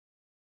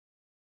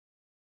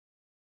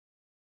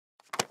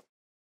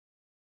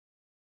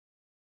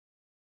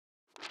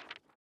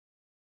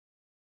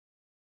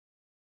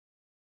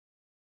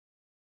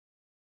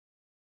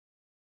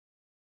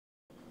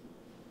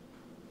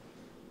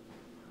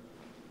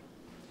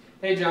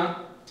Hey,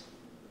 John.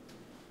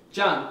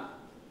 John.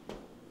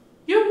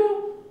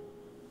 Yoo-hoo!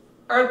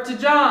 Earth to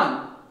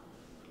John!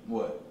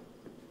 What?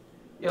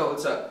 Yo,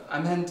 what's up?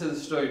 I'm heading to the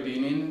store. Do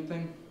you need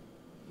anything?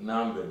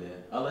 Nah, I'm good,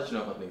 Dad. I'll let you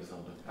know if I think of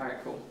something.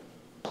 Alright, cool.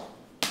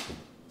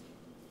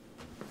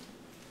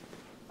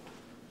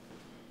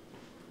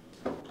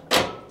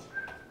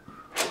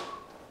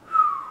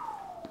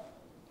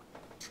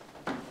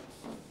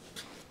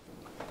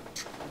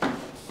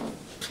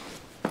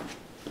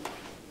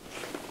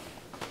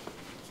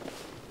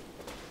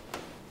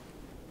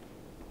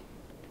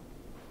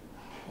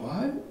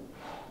 What?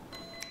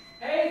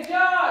 Hey,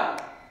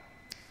 John!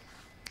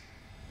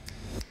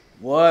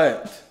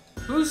 What?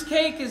 Whose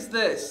cake is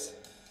this?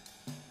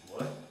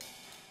 What?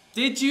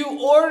 Did you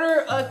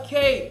order a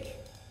cake?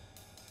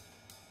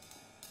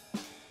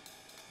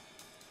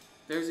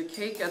 There's a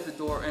cake at the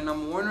door, and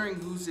I'm wondering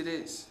whose it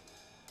is.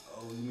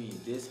 Oh, you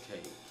mean this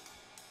cake?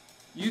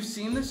 You've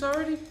seen this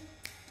already?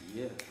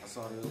 Yeah, I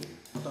saw it earlier.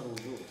 I thought it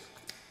was yours.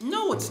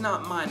 No, it's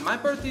not mine. My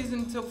birthday's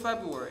until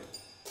February.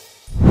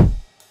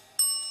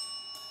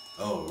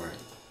 Oh,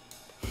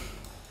 right.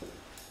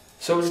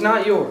 So it's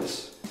not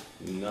yours.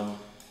 No,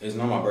 it's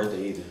not my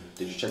birthday either.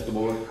 Did you check the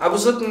board? I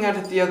was looking at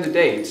it the other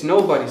day. It's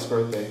nobody's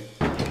birthday.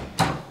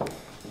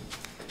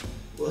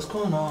 What's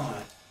going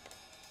on?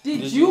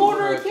 Did you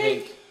order a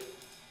cake?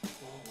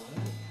 What?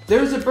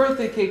 There's a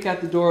birthday cake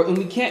at the door, and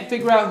we can't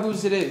figure out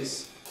whose it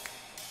is.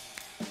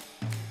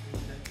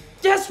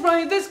 Yes,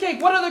 Ryan, this cake.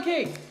 What other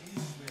cake?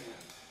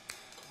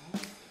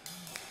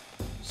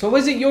 So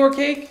is it your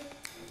cake?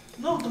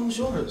 No, that was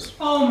yours.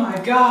 Oh my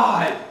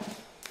God.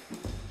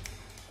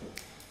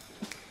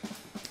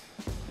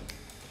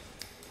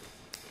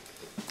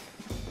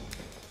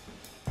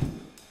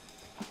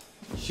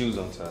 Shoes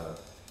on top.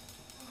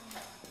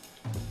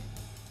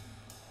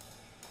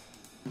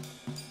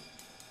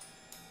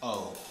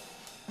 Oh.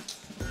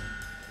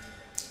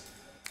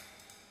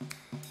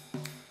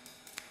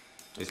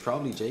 It's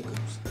probably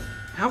Jacob's.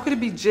 How could it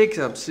be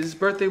Jacob's? His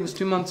birthday was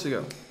 2 months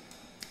ago.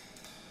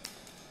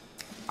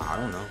 I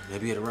don't know.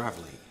 Maybe it arrived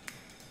late.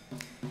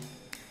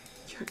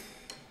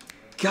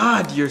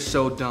 God, you're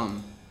so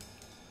dumb.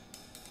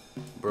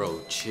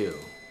 Bro, chill.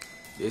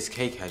 This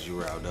cake has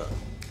you riled up.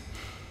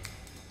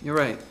 You're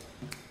right.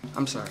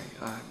 I'm sorry.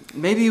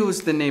 Maybe it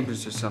was the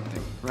neighbors or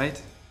something,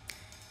 right?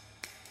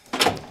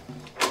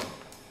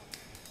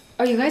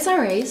 Are you guys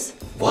RAs?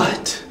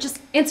 What?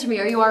 Just answer me,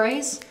 are you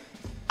RAs?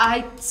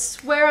 I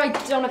swear I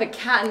don't have a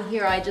cat in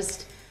here, I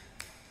just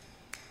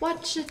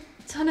watch a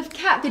ton of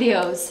cat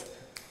videos.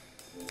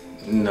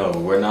 No,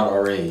 we're not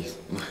RAs.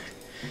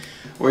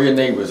 We're your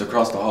neighbors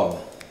across the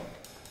hall.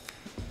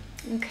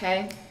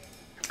 Okay.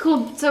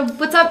 Cool, so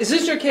what's up? Is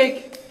this your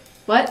cake?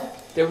 What?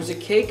 There was a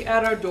cake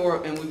at our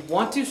door, and we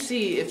want to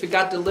see if it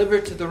got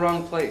delivered to the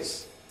wrong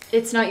place.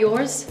 It's not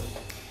yours?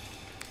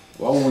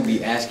 Why would we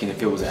be asking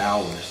if it was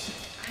ours?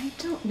 I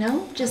don't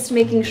know, just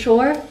making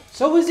sure.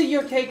 So is it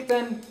your cake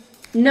then?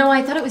 No,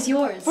 I thought it was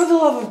yours. For the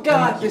love of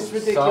God, this is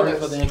ridiculous. Sorry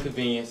for the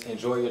inconvenience.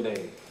 Enjoy your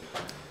day.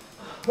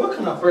 What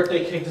kind of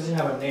birthday cake doesn't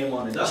have a name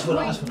on it? That's what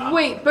I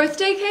Wait,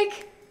 birthday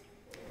cake?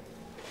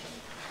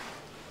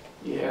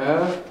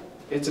 Yeah,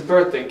 it's a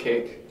birthday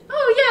cake.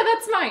 Oh yeah,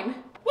 that's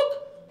mine.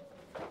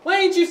 Why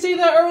didn't you say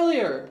that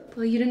earlier?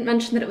 Well, you didn't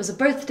mention that it was a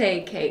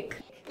birthday cake.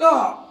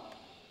 Oh.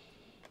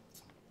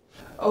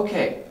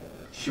 Okay,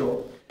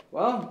 sure.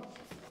 Well,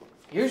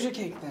 here's your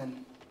cake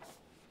then.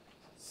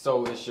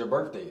 So it's your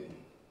birthday then?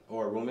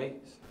 Or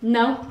roommates?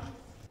 No,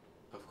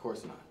 Of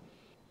course not.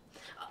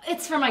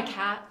 it's for my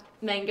cat,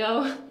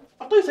 Mango. I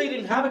thought you said you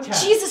didn't have a cat.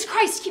 Jesus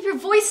Christ, keep your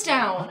voice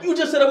down. You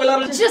just said it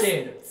without a Just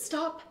did.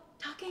 stop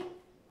talking,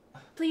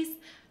 please.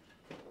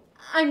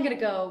 I'm gonna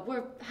go.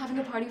 We're having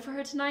a party for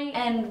her tonight,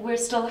 and we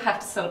still have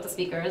to set up the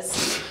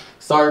speakers.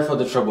 Sorry for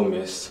the trouble,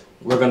 miss.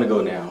 We're gonna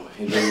go now.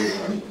 Enjoy your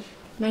party.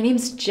 My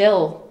name's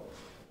Jill.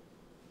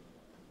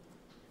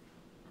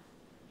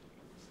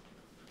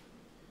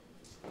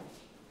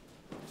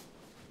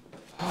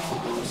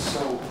 Oh,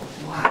 so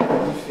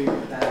glad we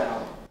figured that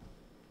out.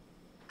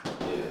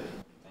 Yeah.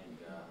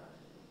 Thank God.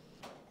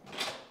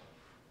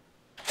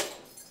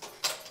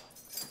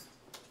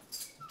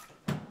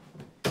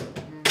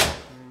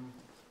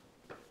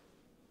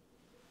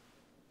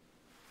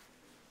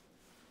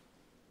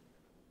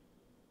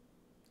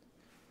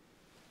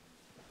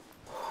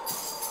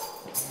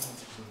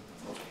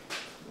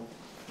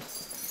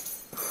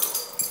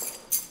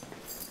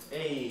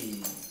 Hey,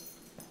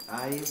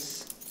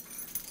 eyes.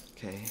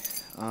 Okay.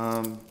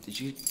 Did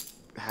you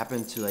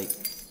happen to like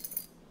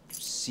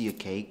see a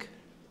cake?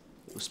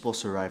 It was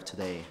supposed to arrive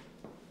today.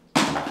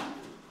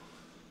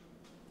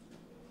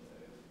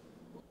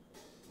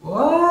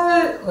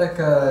 What? Like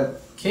a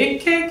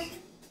cake?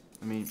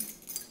 I mean,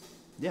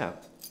 yeah,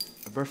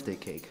 a birthday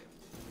cake.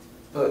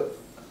 But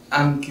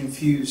I'm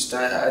confused.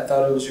 I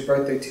thought it was your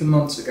birthday 2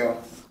 months ago.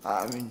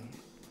 I mean,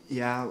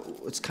 yeah,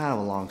 it's kind of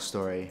a long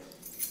story.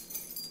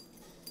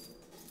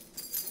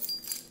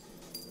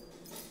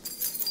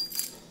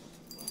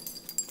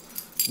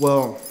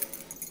 Well,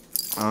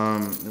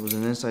 there was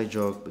an inside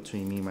joke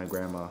between me and my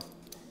grandma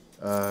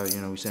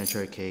We sent each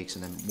other cakes,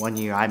 and then one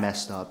year I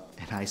messed up,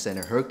 and I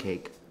sent her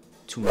cake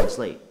 2 months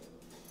late.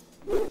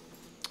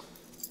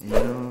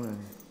 And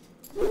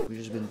we've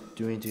just been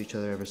doing it to each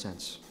other ever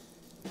since.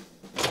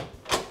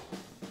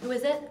 Who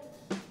is it?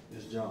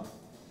 It's John.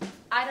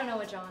 I don't know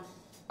a John.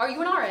 Are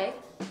you an RA?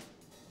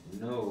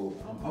 No,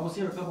 I was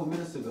here a couple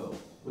minutes ago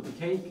with the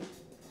cake.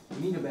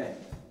 We need it back.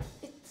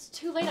 It's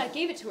too late. I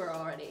gave it to her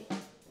already.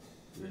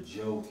 You're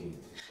joking.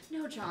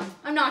 No, John.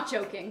 I'm not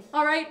joking.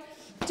 All right?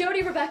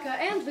 Jody, Rebecca,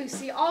 and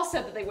Lucy all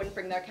said that they wouldn't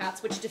bring their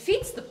cats, which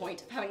defeats the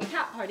point of having a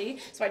cat party,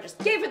 so I just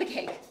gave her the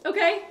cake,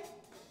 okay?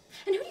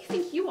 And who do you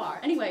think you are?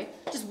 Anyway,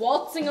 just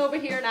waltzing over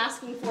here and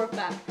asking for it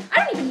back.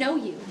 I don't even know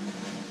you.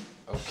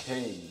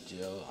 Okay,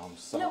 Jill, I'm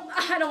sorry. No,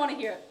 I don't want to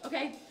hear it,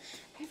 okay?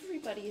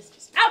 Everybody is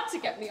just out to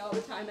get me all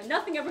the time, and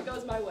nothing ever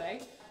goes my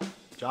way.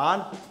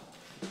 John?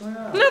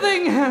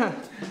 Nothing!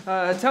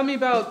 Tell me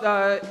about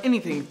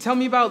anything. Tell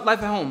me about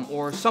life at home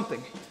or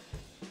something.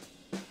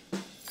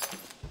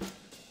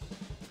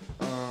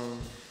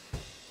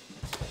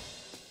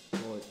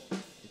 Well,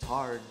 it's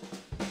hard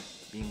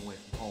being away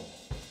from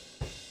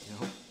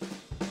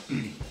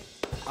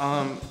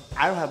home,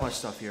 I don't have much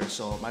stuff here,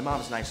 so my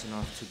mom's nice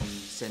enough to be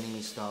sending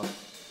me stuff,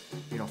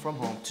 from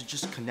home to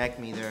just connect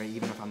me there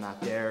even if I'm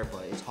not there,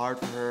 but it's hard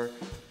for her,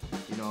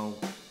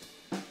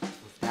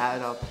 with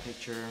Dad out the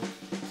picture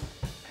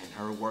and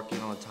her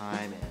working all the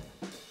time, and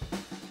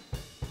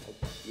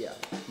yeah,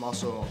 I'm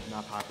also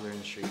not popular in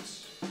the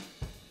streets,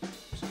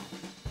 so.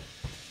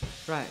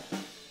 Right.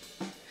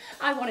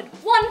 I wanted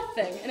one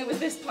thing, and it was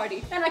this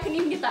party, and I couldn't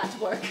even get that to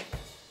work.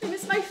 I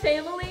miss my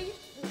family.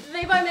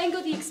 They buy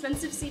Mango the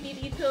expensive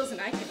CBD pills,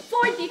 and I can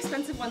afford the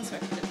expensive ones, so I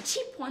get the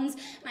cheap ones,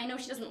 and I know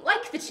she doesn't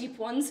like the cheap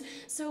ones,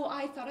 so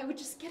I thought I would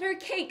just get her a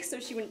cake so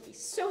she wouldn't be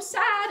so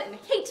sad and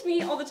hate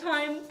me all the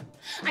time.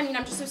 I mean,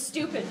 I'm just so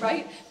stupid,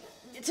 right?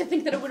 To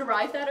think that it would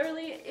arrive that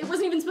early. It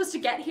wasn't even supposed to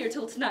get here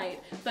till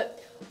tonight,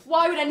 but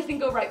why would anything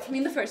go right for me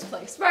in the first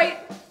place, right?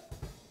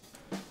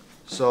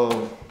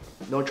 So,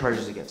 no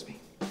charges against me.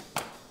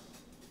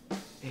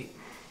 Hey,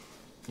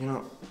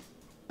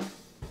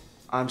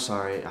 I'm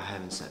sorry I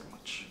haven't said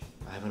much.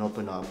 I haven't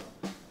opened up,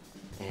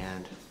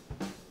 and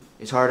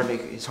it's hard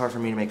for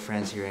me to make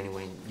friends here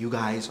anyway. You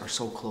guys are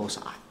so close.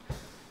 I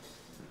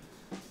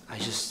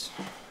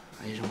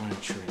didn't want to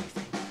intrude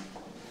anything.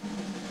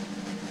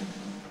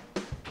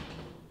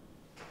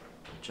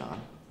 John?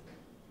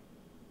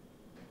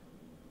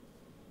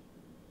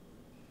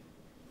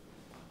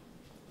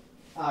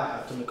 I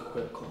have to make a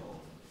quick call.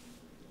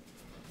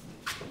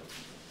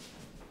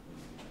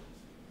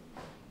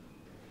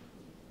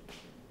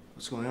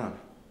 What's going on,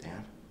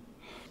 Dan?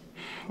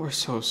 We're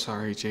so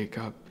sorry,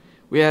 Jacob.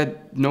 We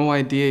had no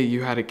idea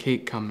you had a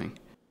cake coming.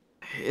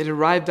 It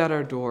arrived at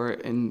our door,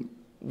 and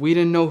we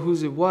didn't know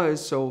whose it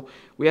was, so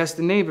we asked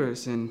the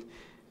neighbors, and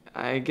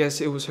I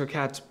guess it was her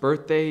cat's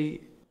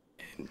birthday.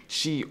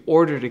 She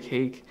ordered a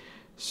cake,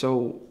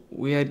 so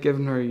we had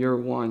given her your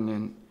one,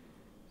 and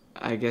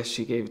I guess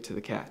she gave it to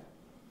the cat.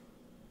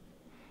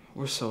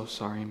 We're so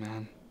sorry,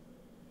 man.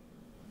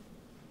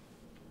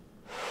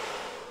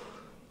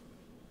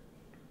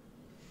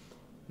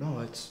 No,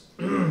 it's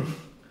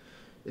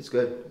it's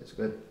good. It's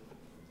good.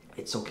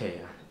 It's okay.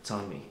 It's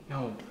on me.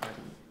 No, buddy.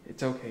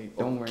 It's okay.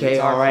 Don't worry. Okay,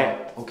 It's our all right.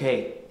 fault.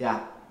 Okay,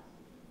 yeah.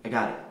 I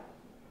got it.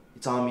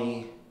 It's on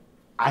me.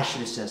 I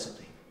should have said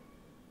something.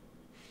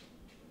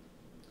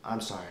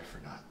 I'm sorry for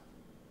not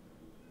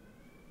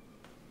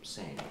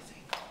saying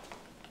anything.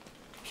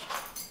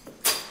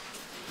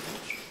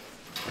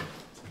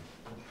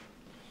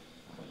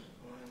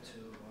 One,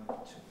 two.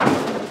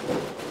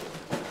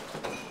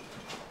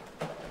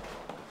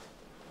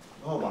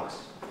 Oh, box.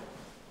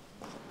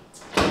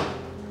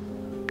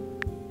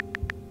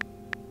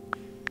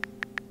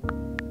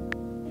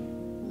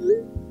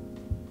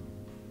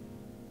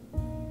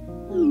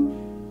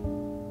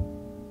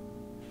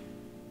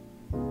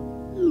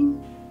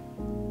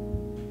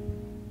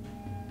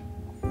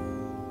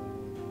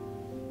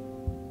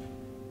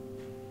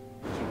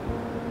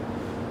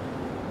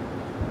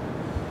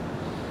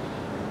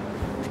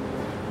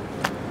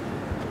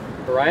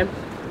 Ryan?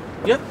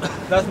 Yep,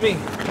 that's me. All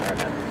right,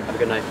 man. Have a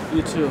good night.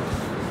 You too.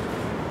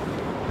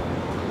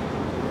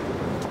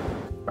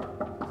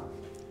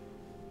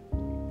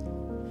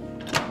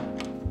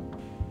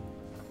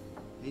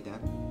 Hey, Dan.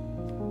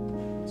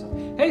 What's up?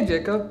 Hey,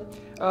 Jacob.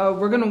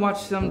 We're gonna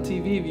watch some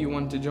TV if you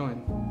want to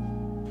join.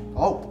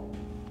 Oh,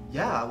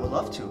 yeah, I would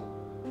love to.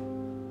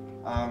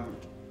 I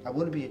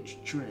wouldn't be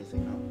true or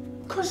anything, no.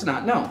 Of course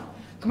not. No.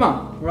 Come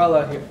on. We're all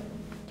out here.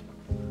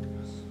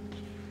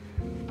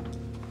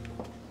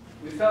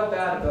 We felt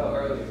bad about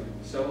earlier,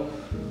 so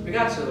we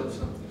got you a little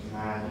something.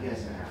 Nah, you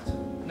guys didn't have to.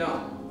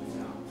 No.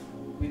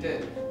 We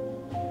did. It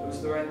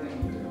was the right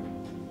thing to do.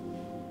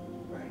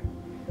 Right.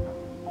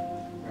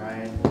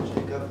 Ryan,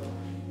 Jacob.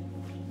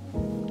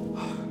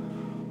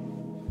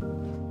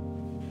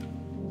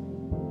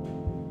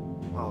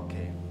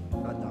 Okay.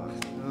 No.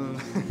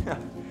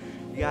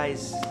 You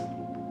guys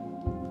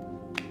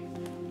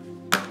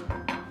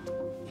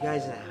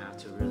didn't have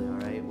to, really,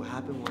 alright? What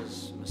happened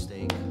was a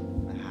mistake.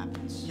 That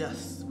happens.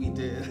 Yes, we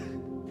did. Take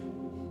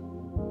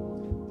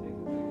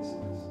the biggest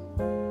slice.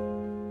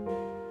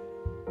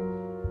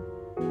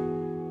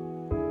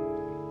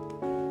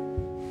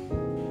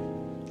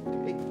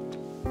 Okay.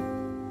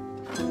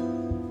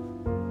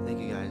 Thank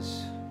you guys.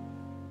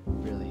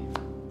 Really.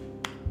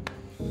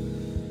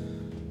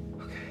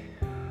 Okay.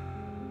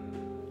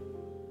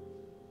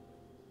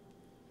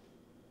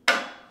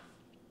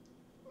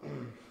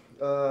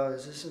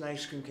 Is this an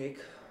ice cream cake?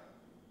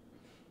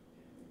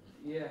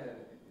 Yeah,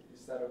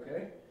 is that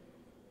okay?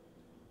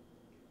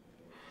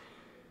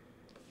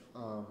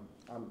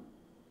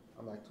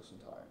 I'm lactose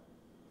intolerant.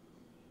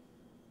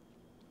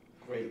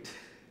 Great.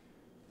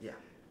 Yeah.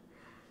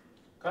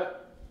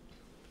 Cut.